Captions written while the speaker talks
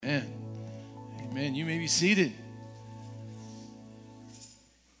Amen. You may be seated.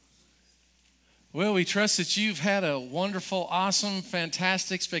 Well, we trust that you've had a wonderful, awesome,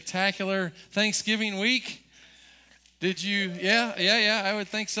 fantastic, spectacular Thanksgiving week. Did you? Yeah, I would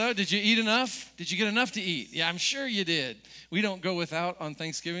think so. Did you eat enough? Did you get enough to eat? Yeah, I'm sure you did. We don't go without on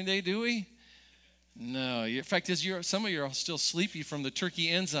Thanksgiving Day, do we? No. In fact, some of you are still sleepy from the turkey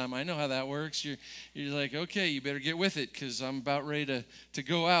enzyme. I know how that works. You're like, okay, you better get with it because I'm about ready to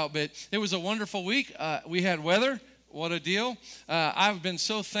go out. But it was a wonderful week. We had weather. What a deal. I've been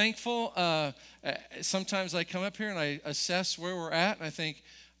so thankful. Sometimes I come up here and I assess where we're at, and I think,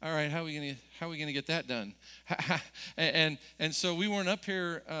 all right, how are we going to get that done? and so we weren't up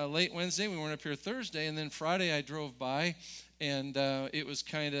here late Wednesday. We weren't up here Thursday. And then Friday I drove by, and it was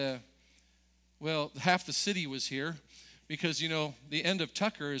kind of, well, half the city was here because, the end of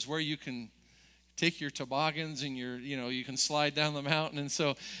Tucker is where you can take your toboggans and you can slide down the mountain. And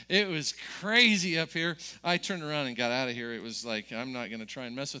so it was crazy up here. I turned around and got out of here. It was like, I'm not going to try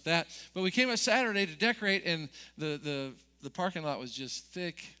and mess with that. But we came up Saturday to decorate, and the parking lot was just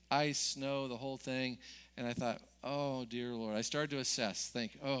thick ice, snow, the whole thing. And I thought, oh, dear Lord. I started to assess,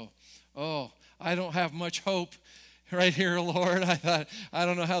 think, oh, I don't have much hope right here, Lord. I thought, I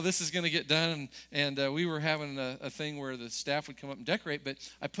don't know how this is going to get done. And we were having a thing where the staff would come up and decorate, but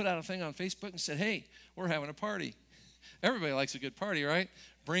I put out a thing on Facebook and said, hey, we're having a party. Everybody likes a good party, right?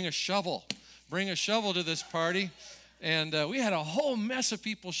 Bring a shovel. Bring a shovel to this party. And we had a whole mess of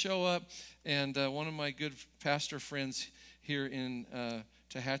people show up. And one of my good pastor friends here in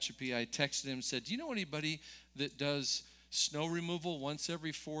Tehachapi, I texted him and said, do you know anybody that does snow removal once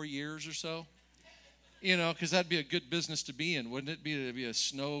every 4 years or so? Because that'd be a good business to be in, wouldn't it? To be a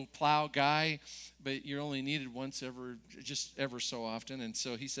snow plow guy, but you're only needed once ever so often. And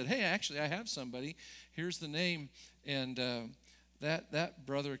so he said, hey, actually, I have somebody. Here's the name. And that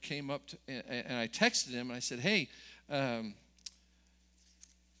brother came up, and I texted him, and I said, hey,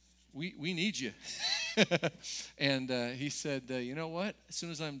 we need you. And he said, you know what? As soon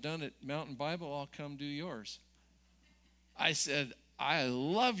as I'm done at Mountain Bible, I'll come do yours. I said, I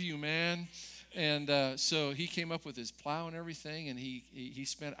love you, man. And so he came up with his plow and everything, and he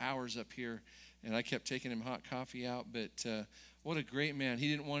spent hours up here, and I kept taking him hot coffee out. But what a great man. He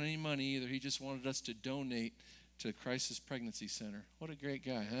didn't want any money either. He just wanted us to donate to Crisis Pregnancy Center. What a great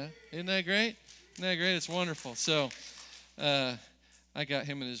guy, huh? Isn't that great? Isn't that great? It's wonderful. So I got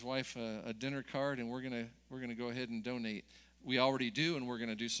him and his wife a dinner card, and we're gonna go ahead and donate. We already do, and we're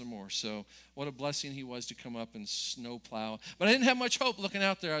going to do some more. So what a blessing he was to come up and snow plow. But I didn't have much hope looking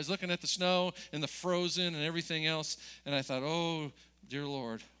out there. I was looking at the snow and the frozen and everything else, and I thought, oh, dear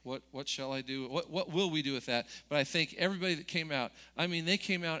Lord, what shall I do? What will we do with that? But I think everybody that came out, they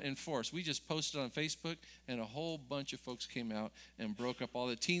came out in force. We just posted on Facebook, and a whole bunch of folks came out and broke up. All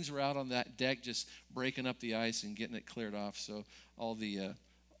the teens were out on that deck just breaking up the ice and getting it cleared off. So all the...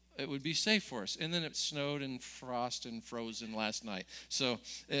 it would be safe for us. And then it snowed and frost and frozen last night. So,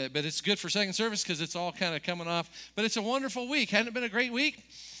 but it's good for second service because it's all kind of coming off. But it's a wonderful week. Hadn't it been a great week?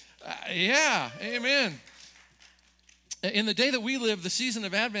 Yeah, amen. In the day that we live, the season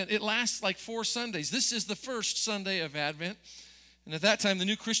of Advent, it lasts like 4 Sundays. This is the first Sunday of Advent. And at that time, the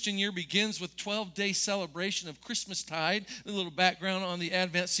new Christian year begins with 12-day celebration of Christmastide. A little background on the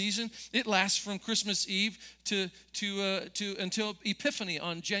Advent season. It lasts from Christmas Eve to until Epiphany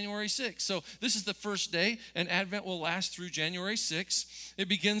on January 6th. So this is the first day, and Advent will last through January 6th. It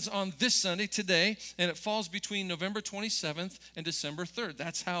begins on this Sunday, today, and it falls between November 27th and December 3rd.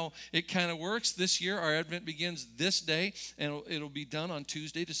 That's how it kind of works. This year, our Advent begins this day, and it'll be done on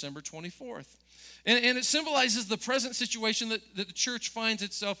Tuesday, December 24th. And it symbolizes the present situation that the church finds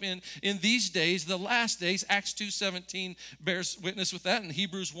itself in these days, the last days. Acts 2:17 bears witness with that, and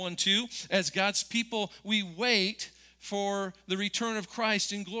Hebrews 1:2. As God's people, we wait for the return of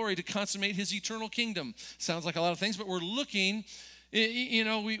Christ in glory to consummate his eternal kingdom. Sounds like a lot of things, but we're looking...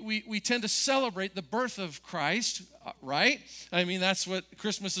 we tend to celebrate the birth of Christ, right? That's what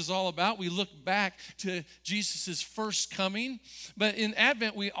Christmas is all about. We look back to Jesus' first coming. But in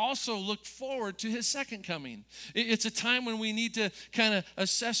Advent, we also look forward to his second coming. It's a time when we need to kind of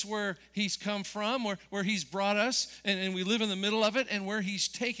assess where he's come from, where he's brought us, and we live in the middle of it, and where he's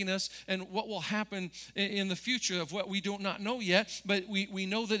taking us, and what will happen in the future of what we do not know yet. But we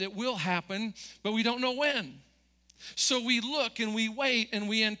know that it will happen, but we don't know when. So we look and we wait and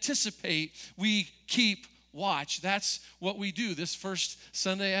we anticipate, we keep watch. That's what we do this first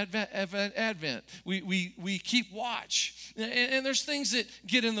Sunday Advent. We keep watch. And there's things that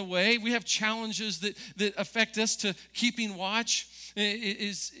get in the way. We have challenges that affect us to keeping watch.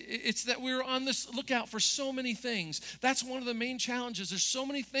 It's that we're on this lookout for so many things. That's one of the main challenges. There's so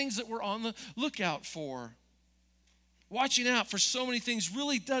many things that we're on the lookout for. Watching out for so many things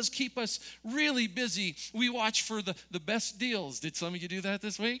really does keep us really busy. We watch for the best deals. Did some of you do that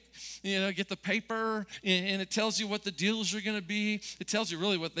this week? Get the paper, and it tells you what the deals are going to be. It tells you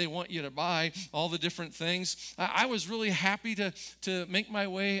really what they want you to buy, all the different things. I was really happy to make my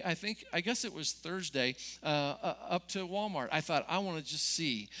way, I guess it was Thursday, up to Walmart. I thought, I want to just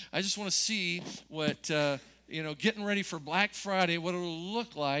see. I just want to see what... getting ready for Black Friday, what it will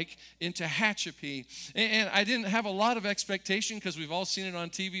look like in Tehachapi. And I didn't have a lot of expectation because we've all seen it on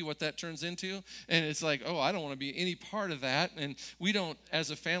TV, what that turns into. And it's like, I don't want to be any part of that. And we don't,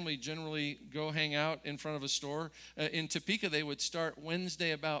 as a family, generally go hang out in front of a store. In Topeka, they would start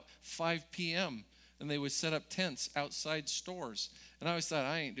Wednesday about 5 p.m., and they would set up tents outside stores. And I always thought,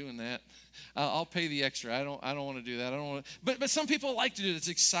 I ain't doing that. I'll pay the extra. I don't want to do that. I don't want to. But some people like to do it. It's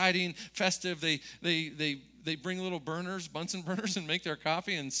exciting, festive. They bring little burners, Bunsen burners, and make their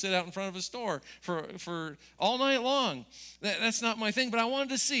coffee and sit out in front of a store for all night long. That's not my thing, but I wanted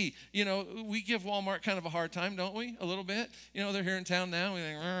to see. We give Walmart kind of a hard time, don't we? A little bit. They're here in town now. We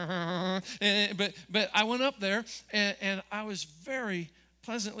think, but I went up there, and I was very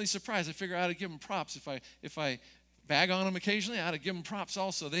pleasantly surprised. I figured I ought to give them props. If I bag on them occasionally, I ought to give them props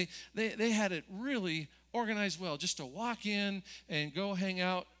also. They had it really organized well, just to walk in and go hang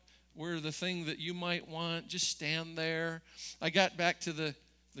out where the thing that you might want, just stand there. I got back to the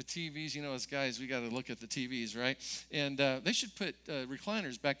TVs. As guys, we got to look at the TVs, right? And they should put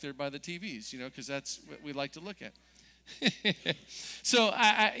recliners back there by the TVs, because that's what we like to look at. So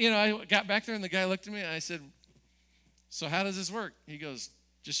I got back there, and the guy looked at me, and I said, so how does this work? He goes,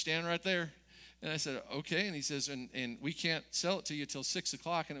 just stand right there. And I said, okay. And he says, and we can't sell it to you till 6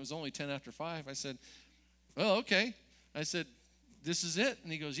 o'clock, and it was only 10 after 5. I said, well, okay. I said, this is it?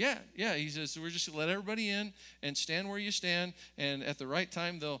 And he goes, yeah. He says, so we're just going to let everybody in and stand where you stand, and at the right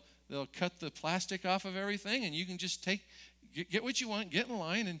time, they'll cut the plastic off of everything, and you can just get what you want, get in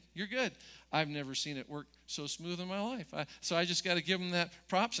line, and you're good. I've never seen it work so smooth in my life. So I just got to give them that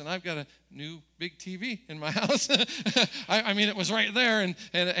props, and I've got a new big TV in my house. I mean, it was right there, and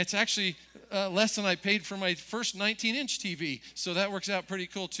it's actually less than I paid for my first 19-inch TV, so that works out pretty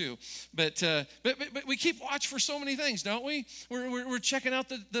cool too. But we keep watch for so many things, don't we? We're checking out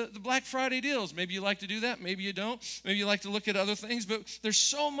the Black Friday deals. Maybe you like to do that, maybe you don't. Maybe you like to look at other things, but there's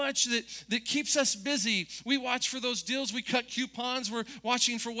so much that keeps us busy. We watch for those deals. We cut coupons. We're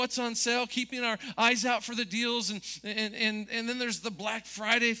watching for what's on sale, keeping our eyes out for the deals, and then there's the Black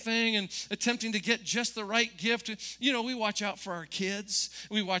Friday thing and attempting to get just the right gift. We watch out for our kids.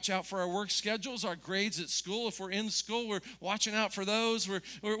 We watch out for our work schedules, our grades at school. If we're in school, we're watching out for those.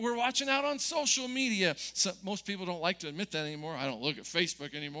 We're watching out on social media. Most people don't like to admit that anymore. I don't look at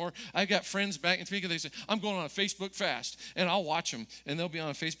Facebook anymore. I've got friends back in Topeka, they say, I'm going on a Facebook fast, and I'll watch them, and they'll be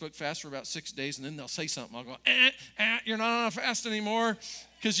on a Facebook fast for about 6 days, and then they'll say something. I'll go, you're not on a fast anymore.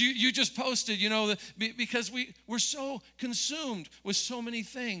 Because you just posted, because we're so consumed with so many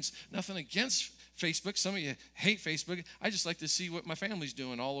things. Nothing against Facebook. Some of you hate Facebook. I just like to see what my family's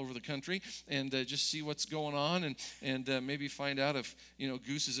doing all over the country and just see what's going on and maybe find out if,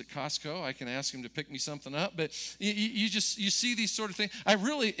 Goose is at Costco. I can ask him to pick me something up. But you see these sort of things. I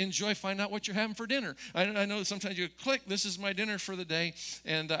really enjoy finding out what you're having for dinner. I know that sometimes you click, this is my dinner for the day.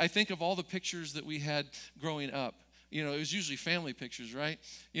 And I think of all the pictures that we had growing up. It was usually family pictures, right?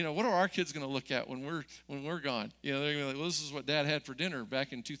 What are our kids going to look at when we're gone? They're going to be like, well, this is what Dad had for dinner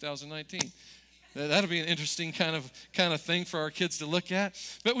back in 2019. That'll be an interesting kind of thing for our kids to look at.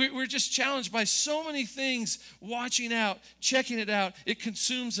 But we're just challenged by so many things, watching out, checking it out. It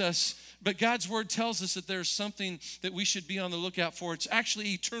consumes us. But God's word tells us that there's something that we should be on the lookout for. It's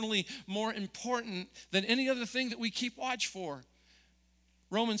actually eternally more important than any other thing that we keep watch for.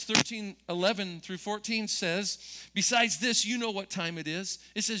 Romans 13:11-14 says, besides this, you know what time it is.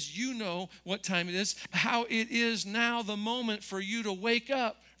 It says, you know what time it is, how it is now the moment for you to wake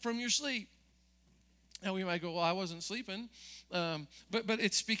up from your sleep. Now we might go, well, I wasn't sleeping. But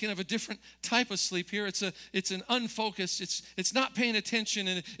it's speaking of a different type of sleep here. It's an unfocused, it's not paying attention,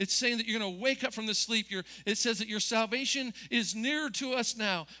 and it's saying that you're going to wake up from the sleep. It says that your salvation is nearer to us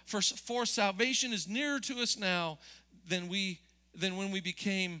now. For salvation is nearer to us now than when we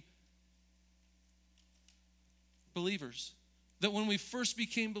became believers. That when we first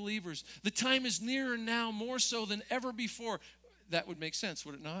became believers, the time is nearer now more so than ever before. That would make sense,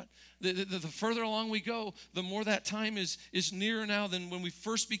 would it not? The further along we go, the more that time is nearer now than when we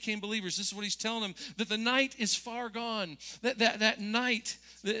first became believers. This is what he's telling them, that the night is far gone. That night,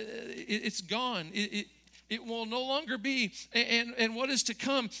 it's gone. it will no longer be, and what is to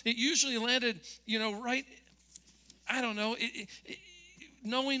come. It usually landed, right, I don't know,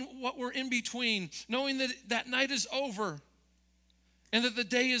 knowing what we're in between, knowing that that night is over and that the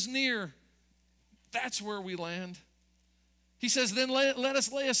day is near. That's where we land. He says, then let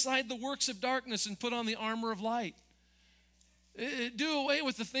us lay aside the works of darkness and put on the armor of light. Do away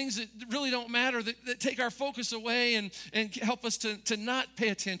with the things that really don't matter, that take our focus away and help us to not pay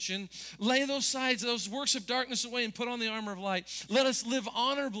attention. Lay those works of darkness away and put on the armor of light. Let us live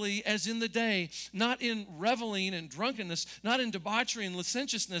honorably as in the day, not in reveling and drunkenness, not in debauchery and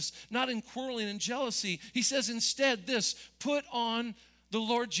licentiousness, not in quarreling and jealousy. He says instead this, put on the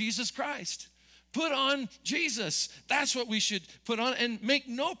Lord Jesus Christ. Put on Jesus. That's what we should put on. And make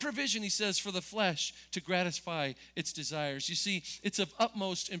no provision, he says, for the flesh to gratify its desires. You see, it's of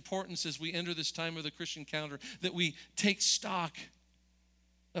utmost importance as we enter this time of the Christian calendar that we take stock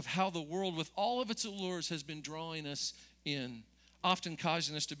of how the world, with all of its allures, has been drawing us in, often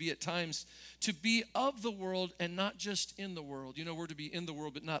causing us to be at times to be of the world and not just in the world. We're to be in the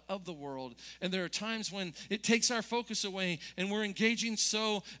world but not of the world. And there are times when it takes our focus away and we're engaging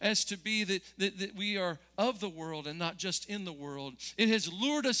so as to be that we are of the world and not just in the world. It has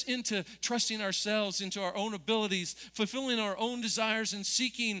lured us into trusting ourselves, into our own abilities, fulfilling our own desires and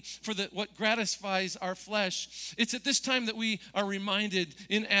seeking for what gratifies our flesh. It's at this time that we are reminded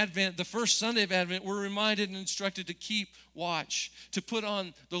in Advent, the first Sunday of Advent, we're reminded and instructed to keep watch, to put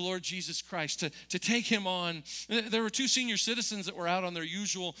on the Lord Jesus Christ, to take him on. There were two senior citizens that were out on their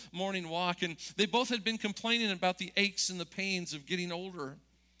usual morning walk, and they both had been complaining about the aches and the pains of getting older.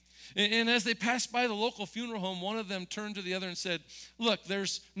 And as they passed by the local funeral home, one of them turned to the other and said, look,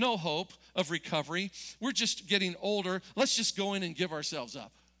 there's no hope of recovery. We're just getting older. Let's just go in and give ourselves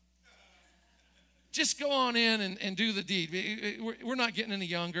up. Just go on in and do the deed. We're not getting any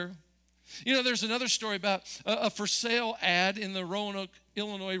younger. There's another story about a for sale ad in the Roanoke,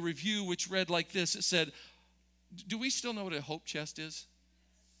 Illinois Review, which read like this. It said, do we still know what a hope chest is?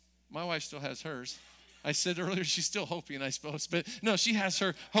 My wife still has hers. I said earlier she's still hoping, I suppose. But no, she has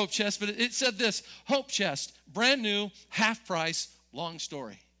her hope chest. But it said this, hope chest, brand new, half price, long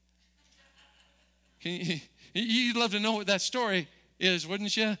story. You'd love to know what that story is,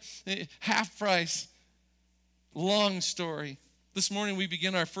 wouldn't you? Half price, long story. This morning we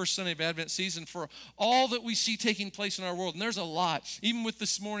begin our first Sunday of Advent season for all that we see taking place in our world. And there's a lot, even with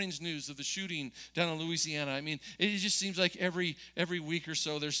this morning's news of the shooting down in Louisiana. I mean, it just seems like every week or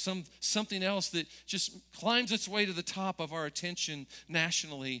so there's something else that just climbs its way to the top of our attention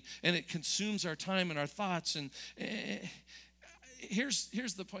nationally, and it consumes our time and our thoughts. And here's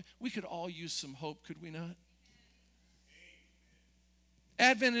the point. We could all use some hope, could we not?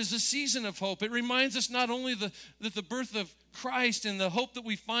 Advent is a season of hope. It reminds us not only that the birth of Christ and the hope that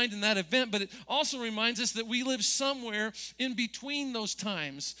we find in that event, but it also reminds us that we live somewhere in between those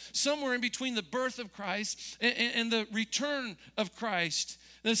times, somewhere in between the birth of Christ and the return of Christ.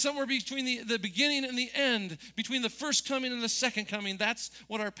 There's somewhere between the beginning and the end, between the first coming and the second coming. That's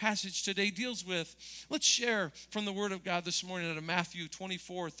what our passage today deals with. Let's share from the Word of God this morning out of Matthew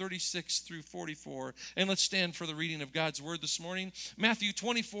 24, 36 through 44. And let's stand for the reading of God's Word this morning. Matthew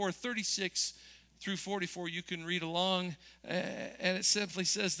 24, 36 through 44. You can read along. And it simply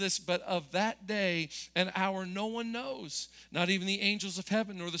says this, but of that day and hour no one knows, not even the angels of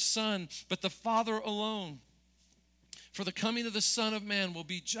heaven nor the Son, but the Father alone. For the coming of the Son of Man will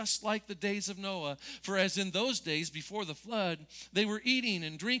be just like the days of Noah. For as in those days before the flood, they were eating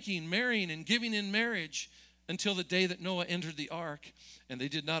and drinking, marrying and giving in marriage until the day that Noah entered the ark. And they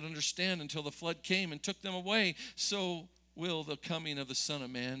did not understand until the flood came and took them away. So will the coming of the Son of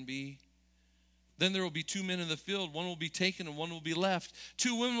Man be. Then there will be two men in the field. One will be taken and one will be left.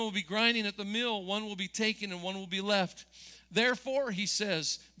 Two women will be grinding at the mill. One will be taken and one will be left. Therefore, he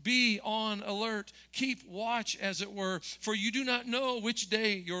says, be on alert. Keep watch, as it were, for you do not know which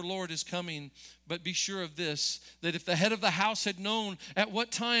day your Lord is coming. But be sure of this, that if the head of the house had known at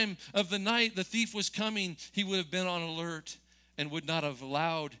what time of the night the thief was coming, he would have been on alert and would not have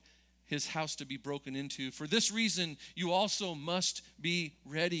allowed his house to be broken into. For this reason, you also must be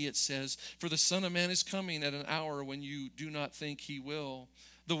ready, it says, for the Son of Man is coming at an hour when you do not think he will.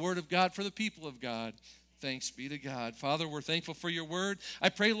 The word of God for the people of God. Thanks be to God. Father, we're thankful for your word. I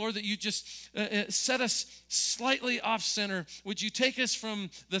pray, Lord, that you just set us slightly off center. Would you take us from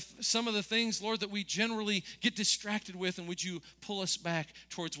some of the things, Lord, that we generally get distracted with, and would you pull us back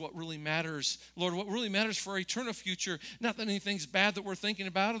towards what really matters? Lord, what really matters for our eternal future, not that anything's bad that we're thinking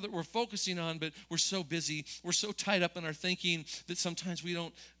about or that we're focusing on, but we're so busy, we're so tied up in our thinking that sometimes we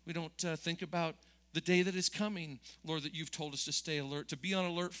don't think about the day that is coming, Lord, that you've told us to stay alert, to be on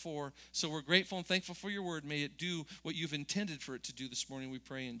alert for. So we're grateful and thankful for your word. May it do what you've intended for it to do this morning, we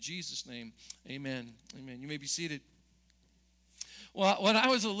pray in Jesus' name. Amen. Amen. You may be seated. Well, when I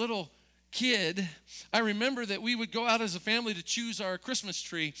was a little kid, I remember that we would go out as a family to choose our Christmas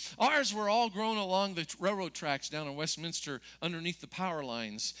tree. Ours were all grown along the railroad tracks down in Westminster underneath the power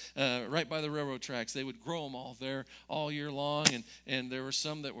lines, right by the railroad tracks. They would grow them all there all year long, and there were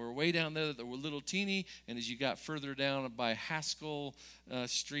some that were way down there that were little teeny, and as you got further down by Haskell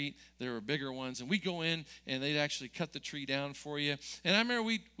Street, there were bigger ones, and we'd go in, and they'd actually cut the tree down for you. And I remember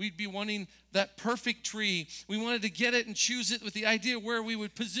we'd be wanting that perfect tree. We wanted to get it and choose it with the idea where we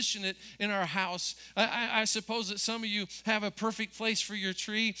would position it in our house. I suppose that some of you have a perfect place for your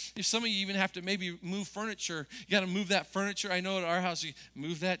tree. If some of you even have to maybe move furniture, you got to move that furniture. I know at our house, you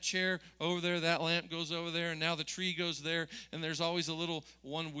move that chair over there, that lamp goes over there, and now the tree goes there, and there's always a little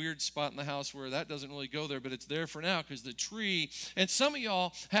one weird spot in the house where that doesn't really go there, but it's there for now because the tree. And some of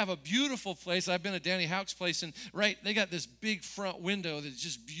y'all have a beautiful place. I've been at Danny Houck's place, and they got this big front window that's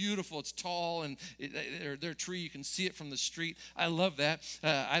just beautiful. It's tall, and their tree, you can see it from the street. I love that.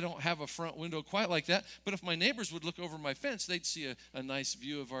 I don't have a front window quite like that, but if my neighbors would look over my fence, they'd see a nice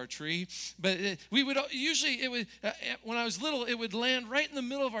view of our tree. But we would usually, when I was little, it would land right in the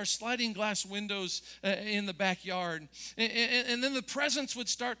middle of our sliding glass windows in the backyard. And then the presents would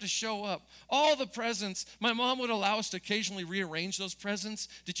start to show up. All the presents. My mom would allow us to occasionally rearrange those presents.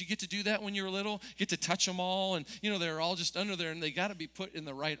 Did you get to do that when you were little? Get to touch them all, and they're all just under there, and they got to be put in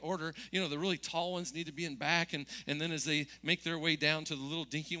the right order. The really tall ones need to be in back, and then as they make their way down to the little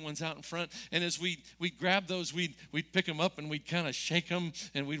dinky ones out in front, and as we'd grab those, we'd pick them up and we'd kind of shake them,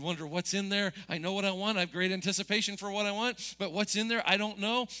 and we'd wonder what's in there. I know what I want. I have great anticipation for what I want, but what's in there, I don't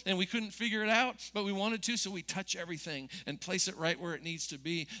know, and we couldn't figure it out, but we wanted to, so we touch everything and place it right where it needs to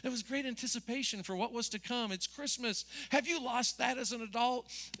be. It was great anticipation for what was to come. It's Christmas. Have you lost that as an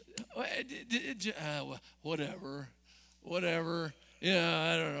adult? Whatever.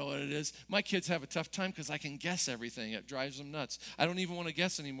 Yeah, I don't know what it is. My kids have a tough time because I can guess everything. It drives them nuts. I don't even want to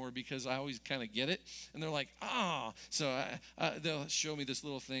guess anymore because I always kind of get it. And they're like, So they'll show me this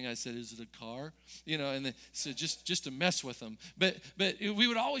little thing. I said, is it a car? And so just to mess with them. But we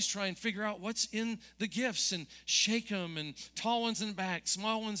would always try and figure out what's in the gifts and shake them, and tall ones in back,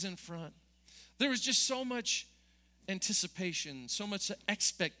 small ones in front. There was just so much anticipation, so much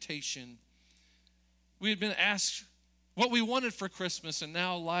expectation. We had been asked what we wanted for Christmas, and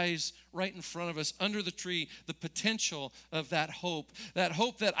now lies right in front of us under the tree, the potential of that hope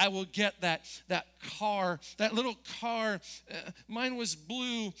that I will get that car, that little car. Mine was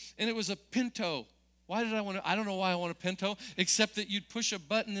blue, and it was a Pinto. Why did I want to? I don't know why I want a Pinto, except that you'd push a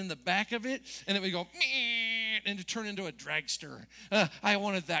button in the back of it, and it would go, and to turn into a dragster. I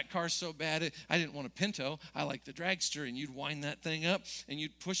wanted that car so bad. I didn't want a Pinto. I liked the dragster, and you'd wind that thing up, and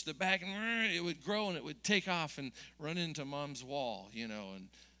you'd push the back, and it would grow, and it would take off and run into mom's wall,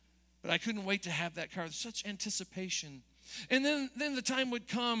 But I couldn't wait to have that car. There's such anticipation. And then the time would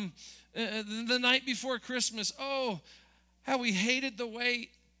come, the night before Christmas. Oh, how we hated the wait.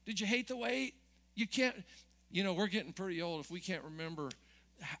 Did you hate the wait? You can't, we're getting pretty old if we can't remember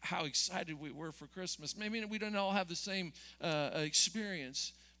how excited we were for Christmas. Maybe we don't all have the same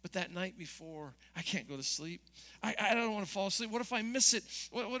experience, but that night before, I can't go to sleep. I don't want to fall asleep. What if I miss it?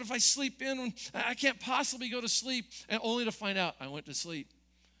 What if I sleep in? I can't possibly go to sleep, and only to find out I went to sleep.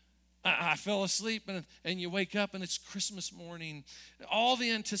 I fell asleep, and you wake up, and it's Christmas morning. All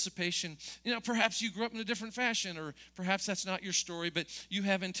the anticipation. Perhaps you grew up in a different fashion, or perhaps that's not your story, but you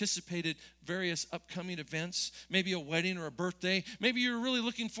have anticipated various upcoming events, maybe a wedding or a birthday. Maybe you're really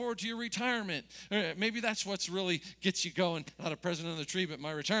looking forward to your retirement. Or maybe that's what's really gets you going. Not a present on the tree, but my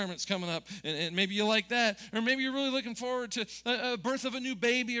retirement's coming up, and maybe you like that. Or maybe you're really looking forward to a birth of a new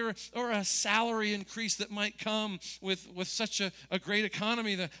baby, or a salary increase that might come with such a great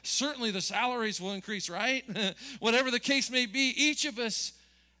economy. Certainly the salaries will increase, right? Whatever the case may be, each of us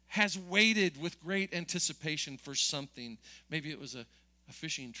has waited with great anticipation for something. Maybe it was a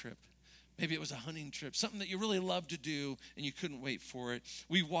fishing trip. Maybe it was a hunting trip, something that you really loved to do and you couldn't wait for it.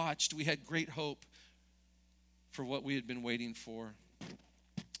 We watched, we had great hope for what we had been waiting for.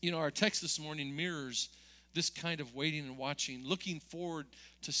 Our text this morning mirrors this kind of waiting and watching, looking forward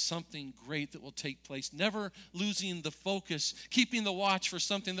to something great that will take place, never losing the focus, keeping the watch for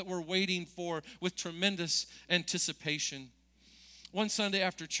something that we're waiting for with tremendous anticipation. One Sunday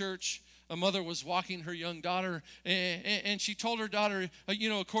after church, a mother was walking her young daughter, and she told her daughter,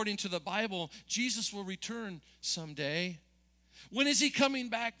 according to the Bible, Jesus will return someday. When is he coming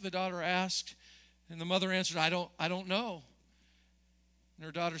back? The daughter asked, and the mother answered, I don't know. And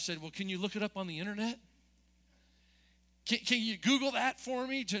her daughter said, well, can you look it up on the internet? Can you Google that for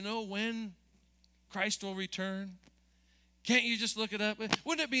me to know when Christ will return? Can't you just look it up?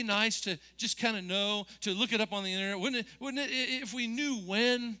 Wouldn't it be nice to just kind of know, to look it up on the internet? Wouldn't it, if we knew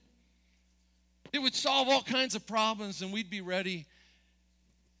when? It would solve all kinds of problems and we'd be ready.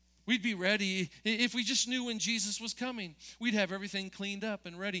 We'd be ready if we just knew when Jesus was coming. We'd have everything cleaned up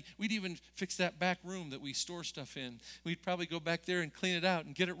and ready. We'd even fix that back room that we store stuff in. We'd probably go back there and clean it out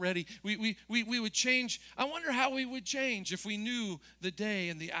and get it ready. We would change. I wonder how we would change if we knew the day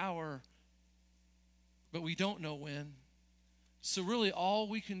and the hour, but we don't know when. So really all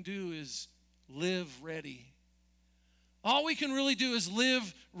we can do is live ready. All we can really do is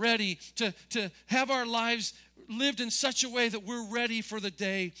live ready to have our lives lived in such a way that we're ready for the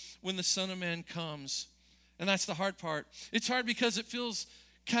day when the Son of Man comes. And that's the hard part. It's hard because it feels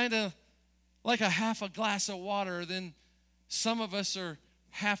kind of like a half a glass of water. Then some of us are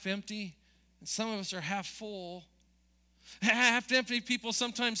half empty and some of us are half full. Half empty people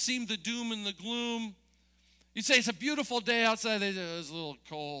sometimes seem the doom and the gloom. You'd say it's a beautiful day outside. They say, it's a little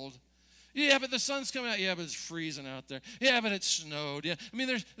cold. Yeah, but the sun's coming out. Yeah, but it's freezing out there. Yeah, but it snowed. Yeah, I mean,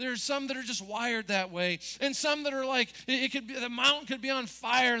 there's some that are just wired that way, and some that are like, it could be, the mountain could be on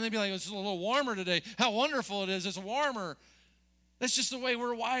fire, and they'd be like, it's a little warmer today. How wonderful it is! It's warmer. That's just the way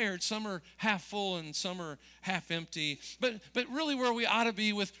we're wired. Some are half full and some are half empty. But really, where we ought to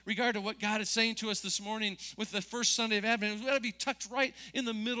be with regard to what God is saying to us this morning with the first Sunday of Advent, we ought to be tucked right in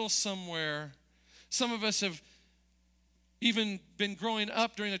the middle somewhere. Some of us have even been growing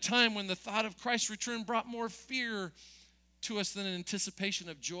up during a time when the thought of Christ's return brought more fear to us than an anticipation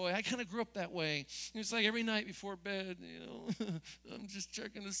of joy. I kind of grew up that way. It's like every night before bed, I'm just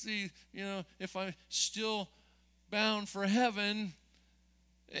checking to see, if I'm still bound for heaven.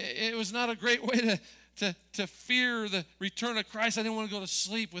 It was not a great way to fear the return of Christ. I didn't want to go to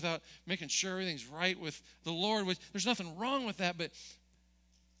sleep without making sure everything's right with the Lord. There's nothing wrong with that, but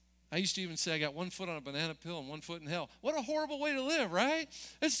I used to even say I got one foot on a banana peel and one foot in hell. What a horrible way to live, right?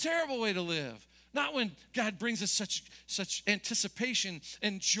 It's a terrible way to live. Not when God brings us such anticipation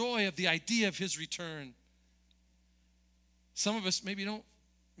and joy of the idea of his return. Some of us maybe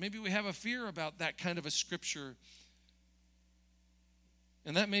we have a fear about that kind of a scripture.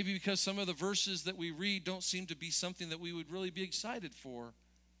 And that may be because some of the verses that we read don't seem to be something that we would really be excited for.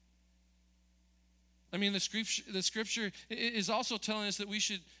 I mean, the scripture is also telling us that we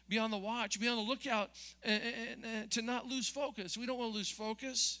should be on the watch, be on the lookout, and to not lose focus. We don't want to lose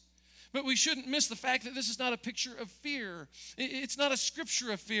focus. But we shouldn't miss the fact that this is not a picture of fear. It's not a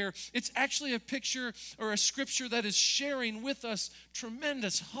scripture of fear. It's actually a picture or a scripture that is sharing with us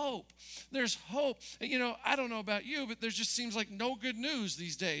tremendous hope. There's hope. I don't know about you, but there just seems like no good news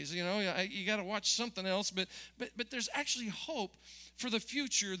these days. You got to watch something else. But there's actually hope for the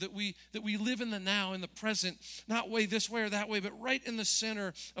future that we live in the now, in the present, not way this way or that way, but right in the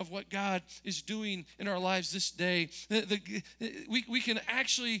center of what God is doing in our lives this day. We can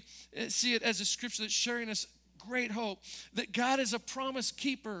actually see it as a scripture that's sharing us great hope, that God is a promise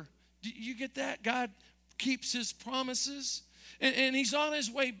keeper. Do you get that? God keeps his promises, and he's on his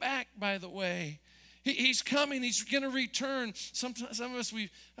way back, by the way. He's coming. He's going to return. Some of us,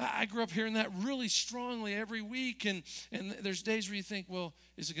 I grew up hearing that really strongly every week, and there's days where you think, well,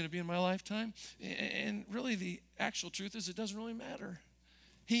 is it going to be in my lifetime? And really, the actual truth is it doesn't really matter.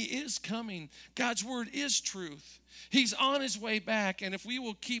 He is coming. God's word is truth. He's on his way back, and if we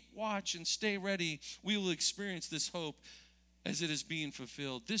will keep watch and stay ready, we will experience this hope as it is being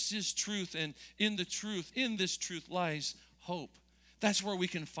fulfilled. This is truth, and in this truth lies hope. That's where we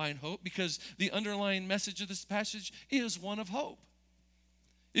can find hope, because the underlying message of this passage is one of hope.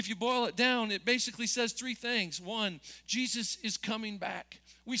 If you boil it down, it basically says three things. One, Jesus is coming back.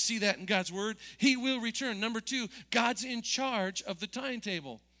 We see that in God's word. He will return. Number two, God's in charge of the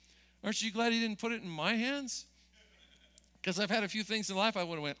timetable. Aren't you glad he didn't put it in my hands? Because I've had a few things in life I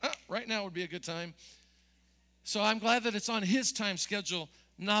would have went, right now would be a good time. So I'm glad that it's on his time schedule,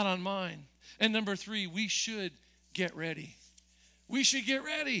 not on mine. And number three, we should get ready. We should get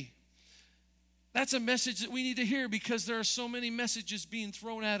ready. That's a message that we need to hear, because there are so many messages being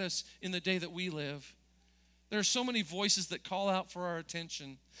thrown at us in the day that we live. There are so many voices that call out for our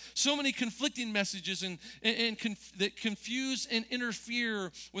attention. So many conflicting messages that confuse and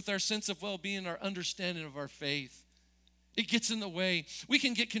interfere with our sense of well-being, our understanding of our faith. It gets in the way. We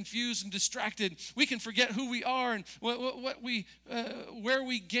can get confused and distracted. We can forget who we are and where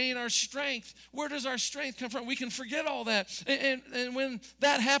we gain our strength. Where does our strength come from? We can forget all that. And when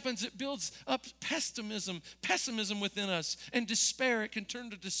that happens, it builds up pessimism within us, and despair. It can turn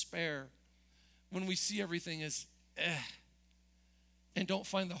to despair when we see everything as and don't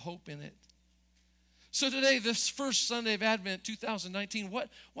find the hope in it. So today, this first Sunday of Advent, 2019, what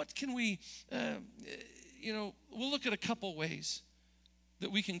can we, we'll look at a couple ways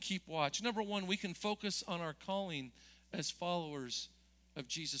that we can keep watch. Number one, we can focus on our calling as followers of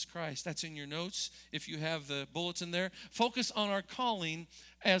Jesus Christ. That's in your notes if you have the bulletin there. Focus on our calling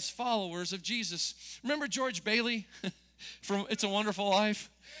as followers of Jesus. Remember George Bailey from It's a Wonderful Life?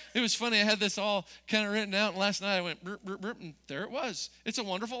 It was funny. I had this all kind of written out, and last night I went, burp, burp, burp, and there it was. It's a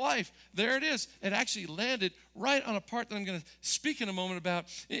Wonderful Life. There it is. It actually landed right on a part that I'm going to speak in a moment about.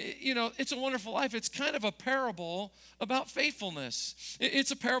 It's a Wonderful Life. It's kind of a parable about faithfulness.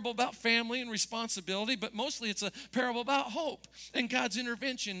 It's a parable about family and responsibility, but mostly it's a parable about hope and God's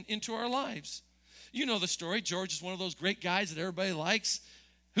intervention into our lives. You know the story. George is one of those great guys that everybody likes.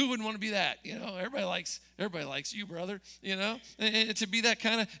 Who wouldn't want to be that? Everybody likes you, brother, and to be that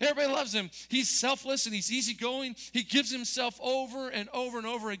kind of, everybody loves him. He's selfless and he's easygoing. He gives himself over and over and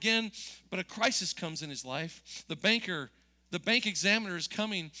over again, but a crisis comes in his life. The bank examiner is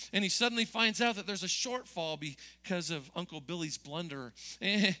coming, and he suddenly finds out that there's a shortfall because of Uncle Billy's blunder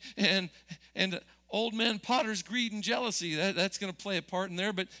and old man Potter's greed and jealousy. That's going to play a part in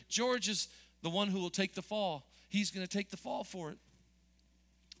there, but George is the one who will take the fall. He's going to take the fall for it.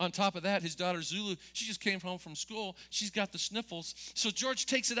 On top of that, his daughter Zulu, she just came home from school. She's got the sniffles. So George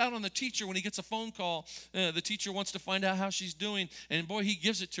takes it out on the teacher when he gets a phone call. The teacher wants to find out how she's doing. And boy, he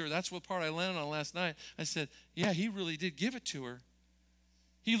gives it to her. That's what part I landed on last night. I said, yeah, he really did give it to her.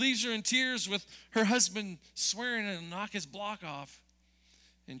 He leaves her in tears with her husband swearing to knock his block off.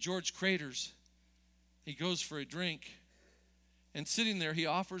 And George craters. He goes for a drink. And sitting there, he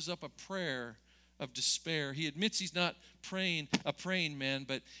offers up a prayer of despair. He admits he's not a praying man,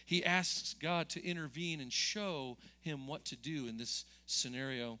 but he asks God to intervene and show him what to do in this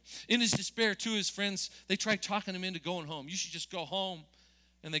scenario. In his despair, two of his friends, they try talking him into going home. You should just go home.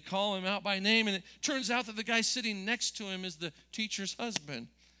 And they call him out by name, and it turns out that the guy sitting next to him is the teacher's husband,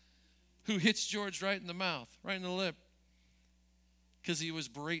 who hits George right in the mouth, right in the lip, because he was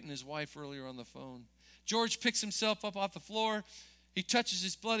berating his wife earlier on the phone. George picks himself up off the floor. He touches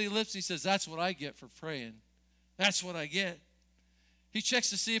his bloody lips, and he says, that's what I get for praying. That's what I get. He checks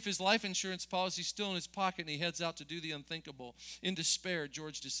to see if his life insurance policy is still in his pocket, and he heads out to do the unthinkable. In despair,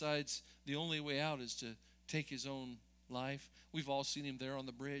 George decides the only way out is to take his own life. We've all seen him there on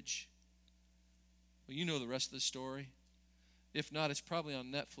the bridge. Well, you know the rest of the story. If not, it's probably on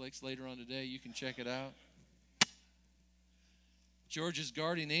Netflix later on today. You can check it out. George's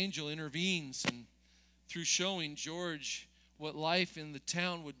guardian angel intervenes, and through showing George what life in the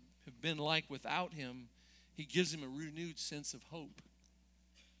town would have been like without him, he gives him a renewed sense of hope.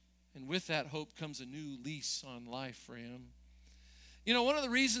 And with that hope comes a new lease on life for him. One of the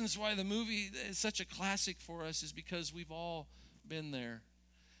reasons why the movie is such a classic for us is because we've all been there.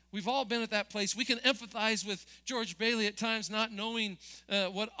 We've all been at that place. We can empathize with George Bailey at times, not knowing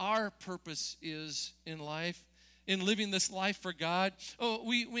what our purpose is in life, in living this life for God.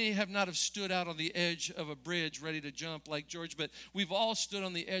 We have not have stood out on the edge of a bridge ready to jump like George, but we've all stood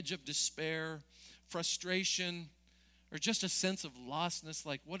on the edge of despair, frustration, or just a sense of lostness,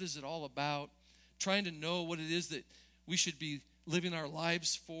 like what is it all about? Trying to know what it is that we should be living our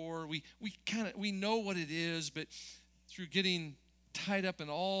lives for. We know what it is, but through getting tied up in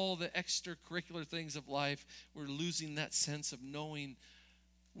all the extracurricular things of life, we're losing that sense of knowing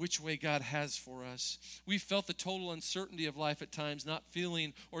which way God has for us. We felt the total uncertainty of life at times, not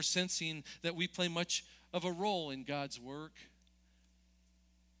feeling or sensing that we play much of a role in God's work.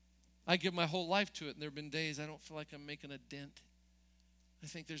 I give my whole life to it, and there have been days I don't feel like I'm making a dent. I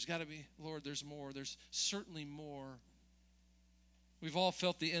think there's got to be, Lord, there's more. There's certainly more. We've all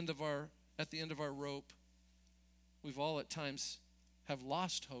felt at the end of our rope. We've all at times have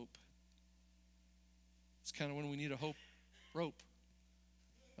lost hope. It's kind of when we need a hope rope.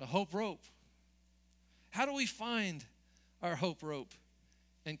 A hope rope. How do we find our hope rope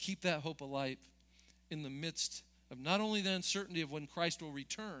and keep that hope alive in the midst of not only the uncertainty of when Christ will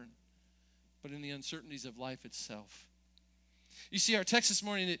return, but in the uncertainties of life itself? You see, our text this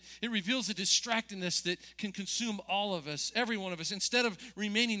morning, it reveals a distractedness that can consume all of us, every one of us. Instead of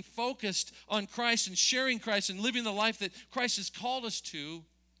remaining focused on Christ and sharing Christ and living the life that Christ has called us to,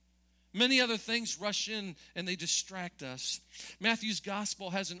 many other things rush in and they distract us. Matthew's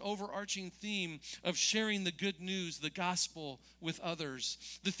gospel has an overarching theme of sharing the good news, the gospel, with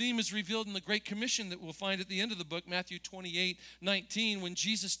others. The theme is revealed in the Great Commission that we'll find at the end of the book, Matthew 28:19, when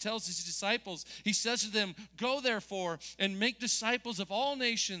Jesus tells his disciples, he says to them, "Go therefore and make disciples of all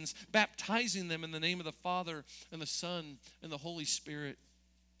nations, baptizing them in the name of the Father and the Son and the Holy Spirit."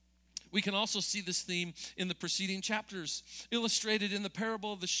 We can also see this theme in the preceding chapters, illustrated in the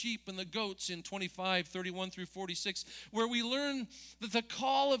parable of the sheep and the goats in 25:31-46, where we learn that the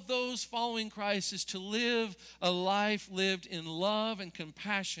call of those following Christ is to live a life lived in love and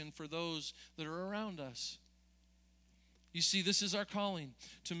compassion for those that are around us. You see, this is our calling,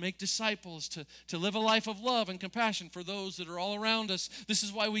 to make disciples, to live a life of love and compassion for those that are all around us. This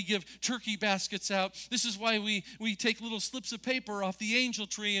is why we give turkey baskets out. This is why we take little slips of paper off the angel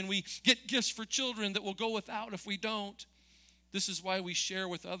tree and we get gifts for children that will go without if we don't. This is why we share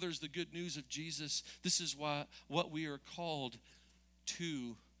with others the good news of Jesus. This is what we are called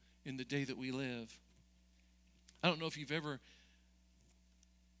to in the day that we live. I don't know if you've ever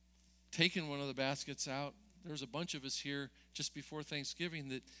taken one of the baskets out. There was a bunch of us here just before Thanksgiving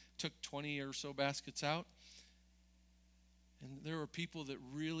that took 20 or so baskets out. And there were people that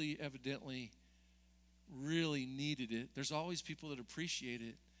really evidently really needed it. There's always people that appreciate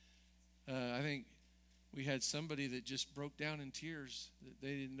it. I think we had somebody that just broke down in tears. That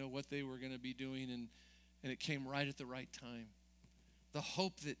they didn't know what they were going to be doing, and it came right at the right time. The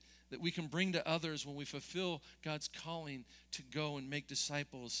hope that we can bring to others when we fulfill God's calling to go and make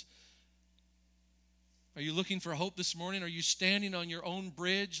disciples. Are you looking for hope this morning? Are you standing on your own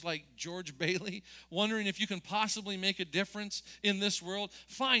bridge like George Bailey, wondering if you can possibly make a difference in this world?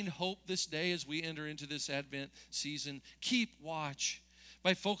 Find hope this day as we enter into this Advent season. Keep watch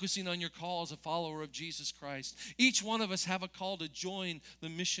by focusing on your call as a follower of Jesus Christ. Each one of us have a call to join the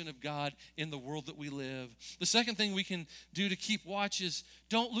mission of God in the world that we live. The second thing we can do to keep watch is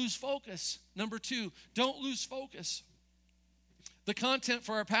don't lose focus. Number 2, don't lose focus. The content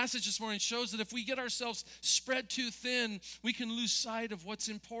for our passage this morning shows that if we get ourselves spread too thin, we can lose sight of what's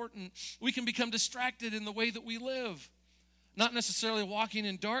important. We can become distracted in the way that we live. Not necessarily walking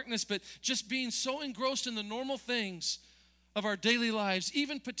in darkness, but just being so engrossed in the normal things of our daily lives,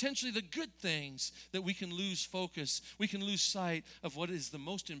 even potentially the good things, that we can lose focus. We can lose sight of what is the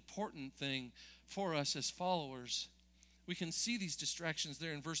most important thing for us as followers. We can see these distractions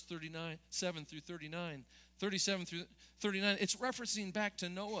there in verse 37 through 39. 37 through 39, it's referencing back to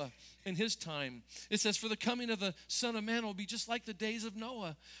Noah in his time. It says, for the coming of the Son of Man will be just like the days of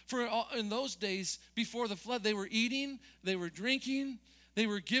Noah. For in those days before the flood, they were eating, they were drinking, they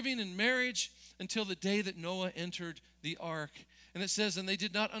were giving in marriage until the day that Noah entered the ark. And it says, and they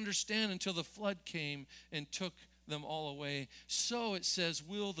did not understand until the flood came and took them all away. So it says,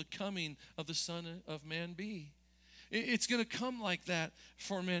 will the coming of the Son of Man be? It's going to come like that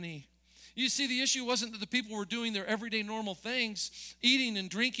for many. You see, the issue wasn't that the people were doing their everyday normal things, eating and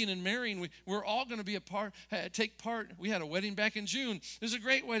drinking and marrying. We're all going to be take part. We had a wedding back in June. It was a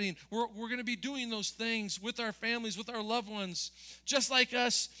great wedding. We're going to be doing those things with our families, with our loved ones. Just like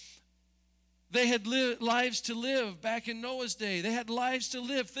us, they had lives to live back in Noah's day. They had lives to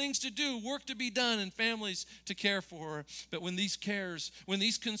live, things to do, work to be done, and families to care for. But when these cares, when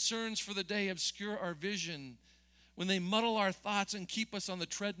these concerns for the day obscure our vision, when they muddle our thoughts and keep us on the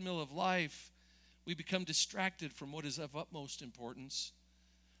treadmill of life, we become distracted from what is of utmost importance,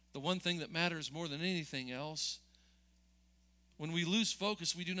 the one thing that matters more than anything else. When we lose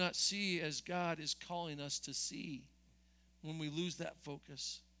focus, we do not see as God is calling us to see. When we lose that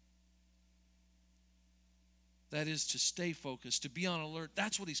focus, that is to stay focused, to be on alert.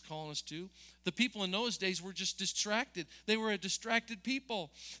 That's what he's calling us to. The people in Noah's days were just distracted. They were a distracted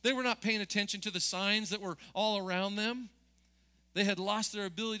people. They were not paying attention to the signs that were all around them. They had lost their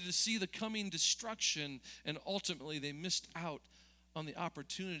ability to see the coming destruction, and ultimately they missed out on the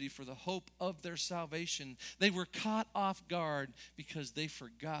opportunity for the hope of their salvation. They were caught off guard because they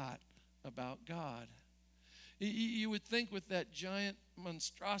forgot about God. You would think with that giant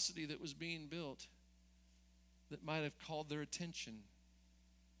monstrosity that was being built, that might have called their attention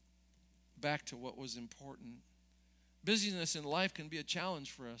back to what was important. Busyness in life can be a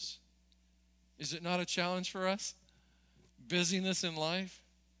challenge for us. Is it not a challenge for us? Busyness in life?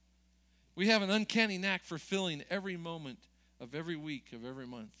 We have an uncanny knack for filling every moment of every week of every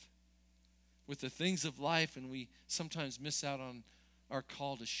month with the things of life, and we sometimes miss out on our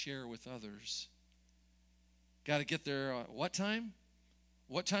call to share with others. Got to get there what time?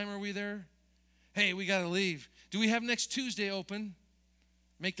 What time are we there? Hey, we got to leave. Do we have next Tuesday open?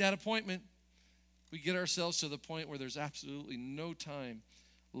 Make that appointment. We get ourselves to the point where there's absolutely no time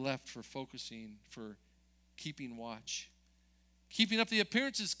left for focusing, for keeping watch. Keeping up the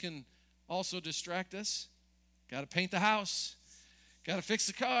appearances can also distract us. Got to paint the house. Got to fix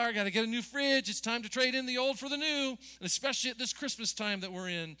the car. Got to get a new fridge. It's time to trade in the old for the new. And especially at this Christmas time that we're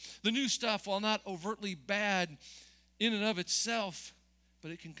in. The new stuff, while not overtly bad in and of itself,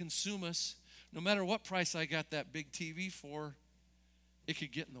 but it can consume us. No matter what price I got that big TV for, it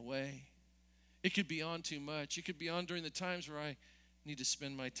could get in the way. It could be on too much. It could be on during the times where I need to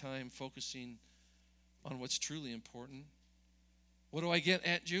spend my time focusing on what's truly important. What do I get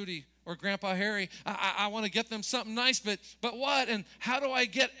Aunt Judy or Grandpa Harry? I want to get them something nice, but what? And how do I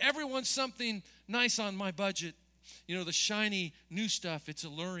get everyone something nice on my budget? You know, the shiny new stuff, it's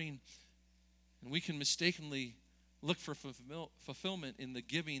alluring. And we can mistakenly look for fulfillment in the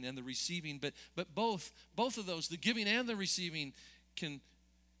giving and the receiving, but both of those, the giving and the receiving, can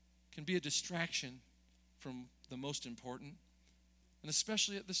be a distraction from the most important, and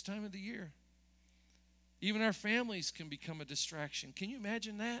especially at this time of the year. Even our families can become a distraction. Can you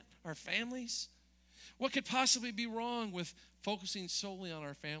imagine that? Our families? What could possibly be wrong with focusing solely on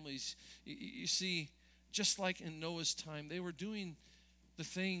our families? You see, just like in Noah's time, they were doing the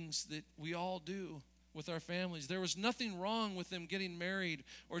things that we all do with our families. There was nothing wrong with them getting married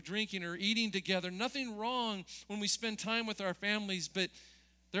or drinking or eating together. Nothing wrong when we spend time with our families, but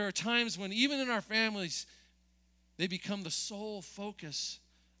there are times when even in our families, they become the sole focus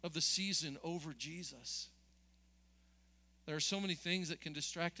of the season over Jesus. There are so many things that can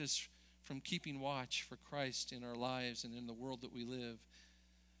distract us from keeping watch for Christ in our lives and in the world that we live.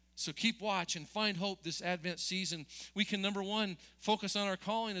 So keep watch and find hope this Advent season. We can, number one, focus on our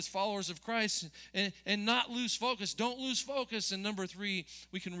calling as followers of Christ and not lose focus. Don't lose focus. And number three,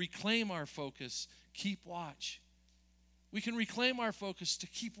 we can reclaim our focus. Keep watch. We can reclaim our focus to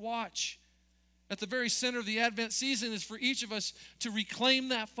keep watch. At the very center of the Advent season is for each of us to reclaim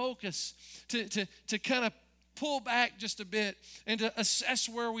that focus, to kind of pull back just a bit and to assess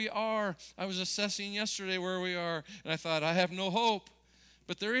where we are. I was assessing yesterday where we are, and I thought, I have no hope.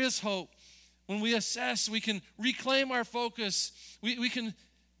 But there is hope. When we assess, we can reclaim our focus. We can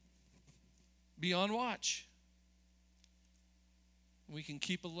be on watch. We can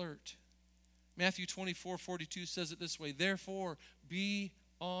keep alert. Matthew 24:42 says it this way, therefore, be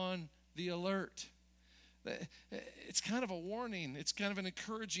on the alert. It's kind of a warning. It's kind of an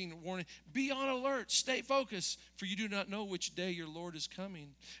encouraging warning. Be on alert. Stay focused, for you do not know which day your Lord is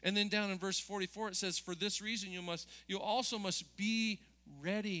coming. And then down in verse 44, it says, for this reason you also must be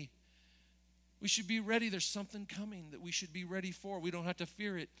ready. We should be ready. There's something coming that we should be ready for. We don't have to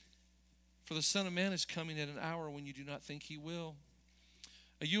fear it. For the Son of Man is coming at an hour when you do not think he will.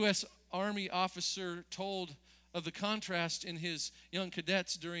 A U.S. Army officer told of the contrast in his young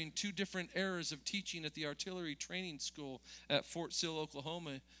cadets during two different eras of teaching at the artillery training school at Fort Sill,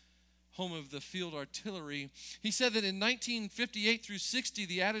 Oklahoma, home of the field artillery. He said that in 1958 through 60,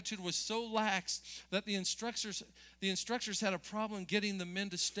 the attitude was so lax that the instructors had a problem getting the men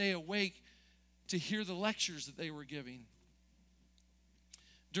to stay awake to hear the lectures that they were giving.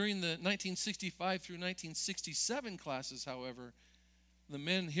 During the 1965 through 1967 classes, however, the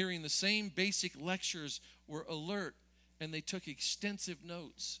men hearing the same basic lectures were alert and they took extensive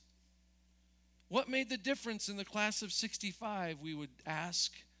notes. What made the difference in the class of 65, we would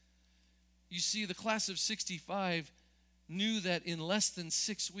ask? You see, the class of 65 knew that in less than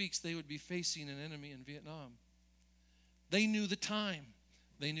 6 weeks they would be facing an enemy in Vietnam. They knew the time.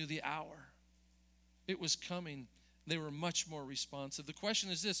 They knew the hour. It was coming. They were much more responsive. The question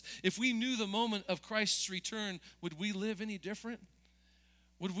is this: if we knew the moment of Christ's return, would we live any different?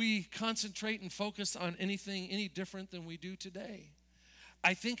 Would we concentrate and focus on anything any different than we do today?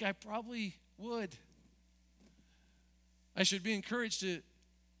 I think I probably would. I should be encouraged to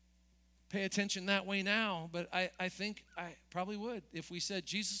pay attention that way now, but I think I probably would. If we said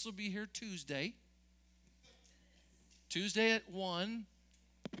Jesus will be here Tuesday at 1,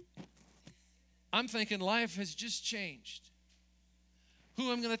 I'm thinking life has just changed.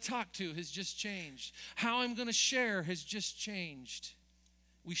 Who I'm going to talk to has just changed. How I'm going to share has just changed.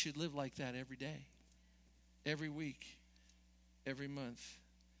 We should live like that every day, every week, every month.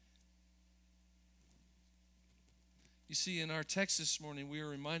 You see, in our text this morning, we are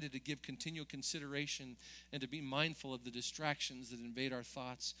reminded to give continual consideration and to be mindful of the distractions that invade our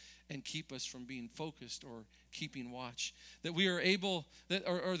thoughts and keep us from being focused or keeping watch. That we are able,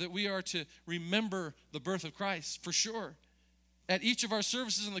 that we are to remember the birth of Christ, for sure. At each of our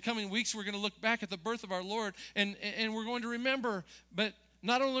services in the coming weeks, we're going to look back at the birth of our Lord, and we're going to remember, but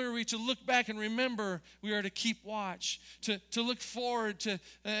not only are we to look back and remember, we are to keep watch, to look forward to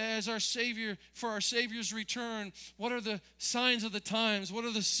as our Savior, for our Savior's return. What are the signs of the times? What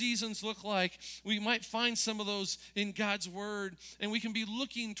do the seasons look like? We might find some of those in God's Word, and we can be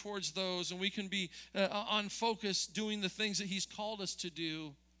looking towards those, and we can be on focus doing the things that He's called us to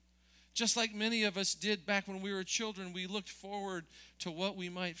do. Just like many of us did back when we were children, we looked forward to what we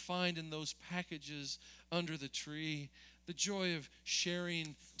might find in those packages under the tree. The joy of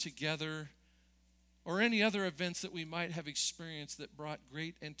sharing together or any other events that we might have experienced that brought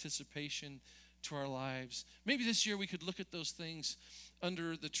great anticipation to our lives. Maybe this year we could look at those things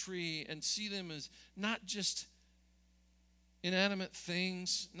under the tree and see them as not just inanimate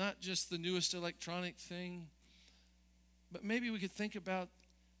things, not just the newest electronic thing, but maybe we could think about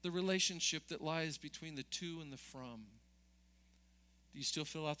the relationship that lies between the to and the from. Do you still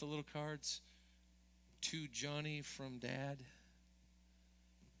fill out the little cards? To Johnny from Dad.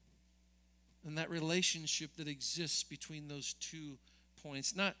 And that relationship that exists between those 2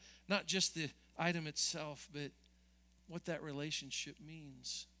 points. Not just the item itself, but what that relationship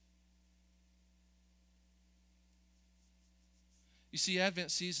means. You see,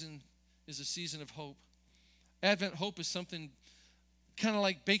 Advent season is a season of hope. Advent hope is something kind of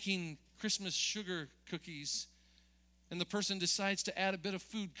like baking Christmas sugar cookies, and the person decides to add a bit of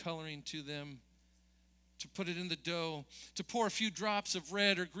food coloring to them, to put it in the dough, to pour a few drops of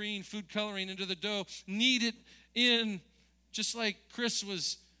red or green food coloring into the dough, knead it in, just like Chris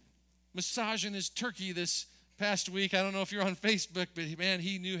was massaging his turkey this past week. I don't know if you're on Facebook, but man,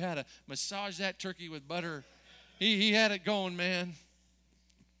 he knew how to massage that turkey with butter. He had it going, man.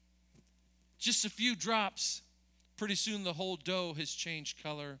 Just a few drops. Pretty soon the whole dough has changed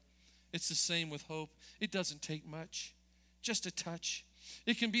color. It's the same with hope. It doesn't take much, just a touch.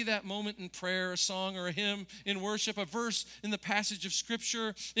 It can be that moment in prayer, a song or a hymn in worship, a verse in the passage of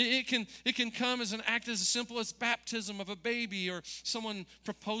Scripture. It can come as an act as simple as baptism of a baby or someone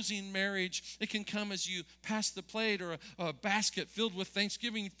proposing marriage. It can come as you pass the plate or a basket filled with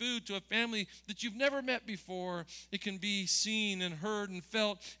Thanksgiving food to a family that you've never met before. It can be seen and heard and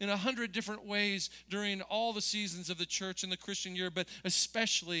felt in 100 different ways during all the seasons of the church and the Christian year, but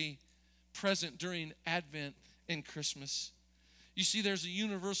especially present during Advent and Christmas. You see, there's a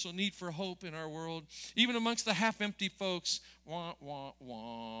universal need for hope in our world. Even amongst the half-empty folks, wah, wah,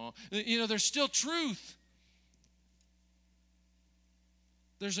 wah. You know, there's still truth.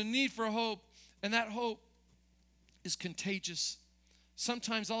 There's a need for hope, and that hope is contagious.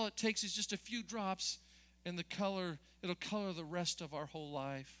 Sometimes all it takes is just a few drops, and it'll color the rest of our whole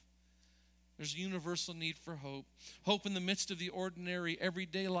life. There's a universal need for hope. Hope in the midst of the ordinary,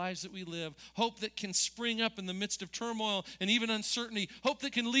 everyday lives that we live. Hope that can spring up in the midst of turmoil and even uncertainty. Hope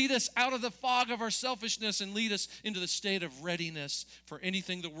that can lead us out of the fog of our selfishness and lead us into the state of readiness for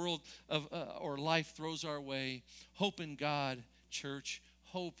anything the world or life throws our way. Hope in God, church.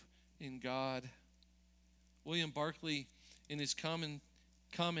 Hope in God. William Barclay, in his commenting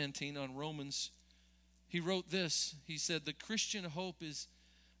on Romans, he wrote this. He said, "The Christian hope is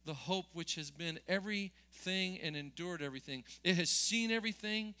the hope which has been everything and endured everything. It has seen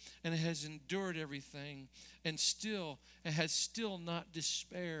everything and it has endured everything, and it has still not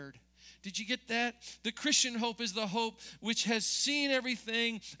despaired." Did you get that? The Christian hope is the hope which has seen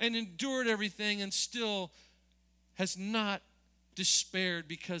everything and endured everything and still has not despaired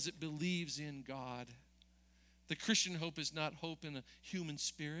because it believes in God. The Christian hope is not hope in a human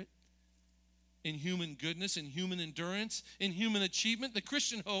spirit, in human goodness, in human endurance, in human achievement. The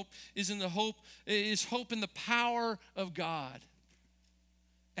Christian hope is hope in the power of God.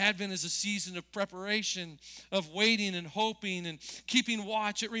 Advent is a season of preparation, of waiting and hoping and keeping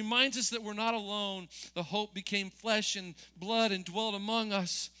watch. It reminds us that we're not alone. The hope became flesh and blood and dwelt among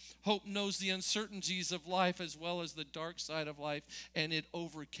us. Hope knows the uncertainties of life as well as the dark side of life, and it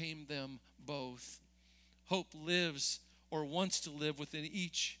overcame them both. Hope lives or wants to live within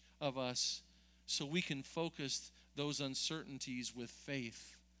each of us, so we can focus those uncertainties with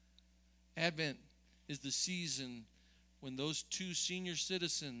faith. Advent is the season when those 2 senior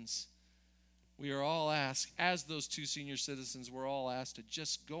citizens, we are all asked, as those 2 senior citizens, we're all asked to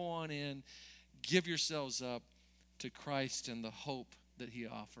just go on in, give yourselves up to Christ and the hope that He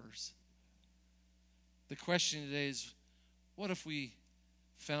offers. The question today is, what if we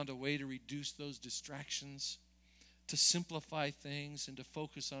found a way to reduce those distractions, to simplify things, and to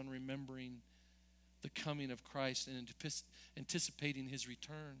focus on remembering the coming of Christ and anticipating His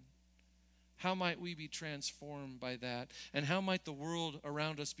return? How might we be transformed by that? And how might the world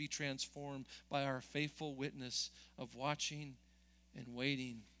around us be transformed by our faithful witness of watching and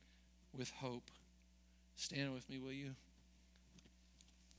waiting with hope? Stand with me, will you?